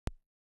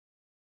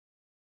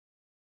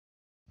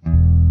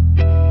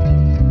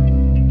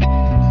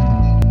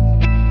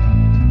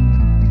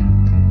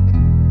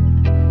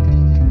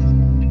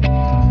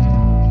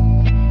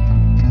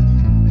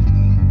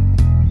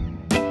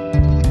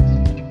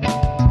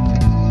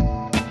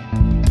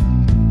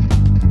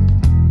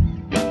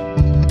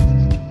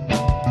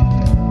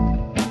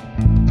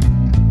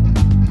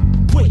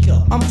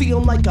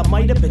like I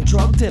might have been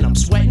drugged, and I'm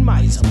sweating, my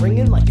eyes are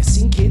ringing like I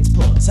seen kids'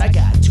 plugs. I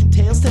got two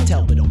tales to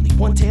tell, but only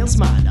one tale's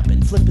mine. I've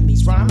been flipping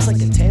these rhymes like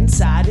a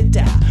 10-sided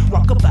die.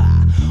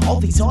 Rockabye, all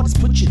these artists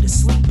put you to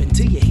sleep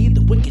until you hear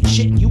the wicked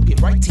shit and you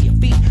get right to your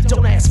feet.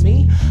 Don't ask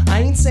me,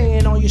 I ain't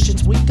saying all your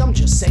shit's weak, I'm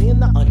just saying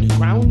the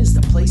underground is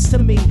the place to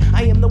me.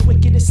 I am the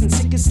wickedest and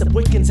sickest of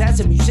Wiccans as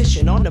a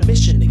musician on a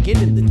mission to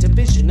get in the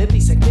division of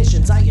these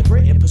technicians. I have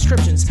written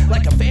prescriptions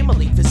like a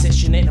family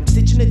physician, and I'm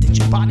stitching it to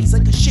your bodies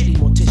like a shitty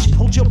mortician.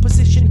 Hold your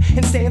position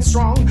and stand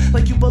strong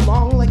like you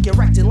belong, like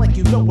you're acting like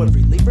you know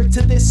every lyric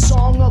to this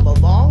song all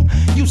along.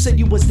 You said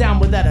you was down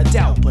without a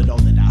doubt, but all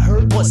that I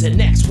heard was the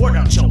next word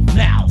out your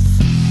mouth.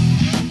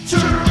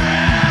 Turn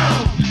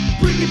around,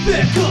 bring it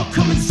back up,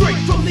 coming straight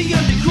from the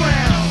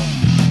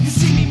underground. You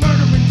see me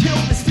murder and kill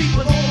this beat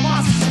with all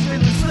my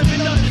civilians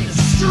living under the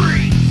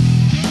street.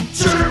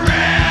 Turn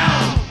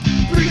around,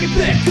 bring it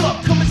back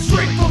up, coming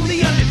straight from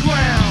the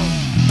underground.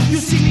 You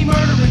see me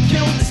murder and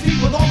kill this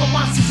beat with all the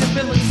monsters and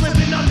villains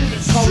living under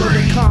the street. Call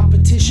it a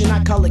competition,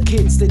 I call it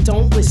kids that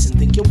don't listen.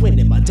 Think you're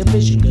winning my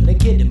division, gonna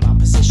get in my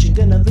position,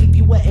 gonna leave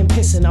you wet and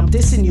pissing. I'm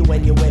dissing you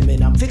and your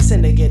women, I'm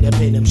fixing to get up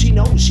in them. She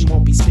knows she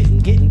won't be spitting,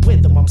 getting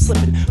with them, I'm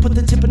slipping. Put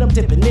the tip and I'm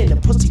dipping in,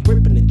 and pussy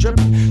ripping and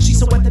dripping. She's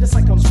so wet that it's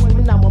like I'm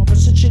swimming. Now I'm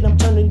pushing shit, I'm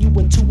turning you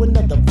into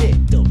another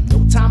victim.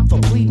 No time for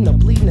pleading or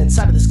bleeding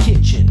inside of this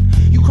kitchen.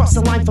 You crossed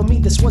the line for me,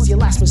 this was your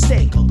last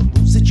mistake. All the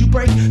rules that you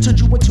break turned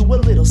you into a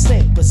little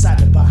snake.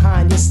 Beside and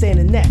behind, you're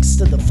standing next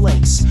to the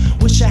flakes.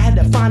 Wish I had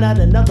to find out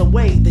another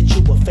way that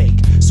you were fake.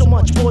 So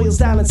much boils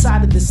down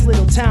inside of this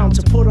little town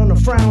to put on a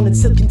frown and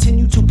still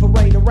continue to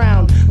parade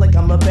around like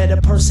I'm a better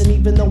person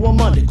even though I'm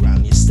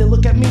underground. You still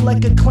look at me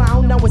like a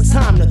clown, now it's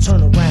time to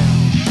turn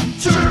around.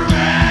 Turn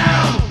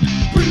around,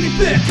 bring it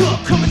back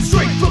up, coming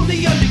straight from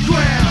the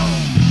underground.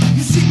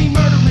 You see me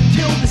murder and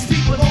kill this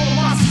beat with all the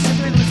monsters and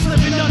villains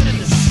living under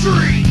the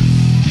street.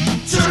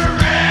 Turn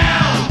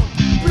around,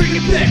 bring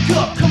it back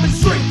up, coming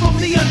straight from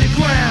the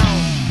underground.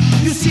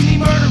 You see me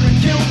murder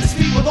and kill this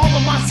beat with all the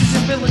monsters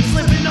and villains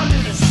living under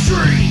the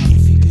street.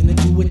 If you're gonna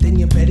do it, then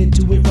you better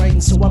do it right.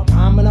 And so I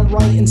rhyme and I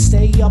write and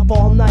stay up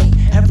all night.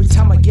 Every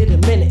time I get a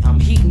minute, I'm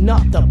heating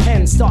up the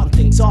pen, starting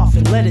things off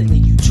and let it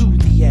lead you to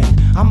the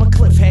end. I'm a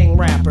cliffhang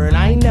rapper and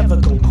I ain't never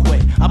gonna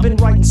quit. I've been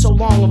writing so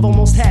long, I've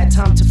almost had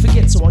time to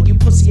forget. So all you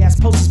pussy ass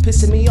posters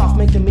pissing me off,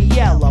 making me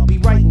yell. I'll be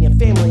writing your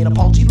family an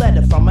apology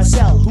letter from my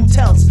cell. Who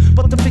tells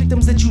but the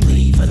victims that you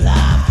leave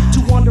alive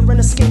to wander and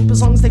escape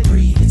as long as they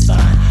breathe, it's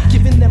fine.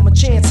 Giving them a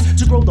chance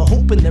to grow the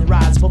hope in their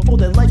eyes before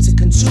their lives are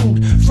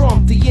consumed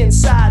from the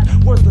inside.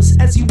 Worthless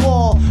as you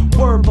all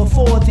were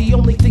before, the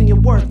only thing you're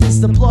worth is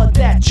the blood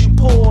that you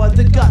pour.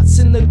 The guts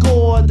and the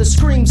gore, the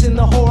screams and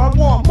the horror. I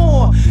want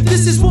more,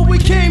 this is what we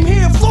came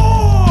here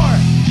for.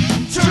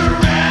 Turn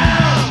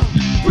around,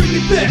 bring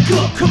it back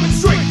up, coming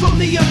straight from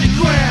the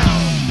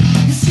underground.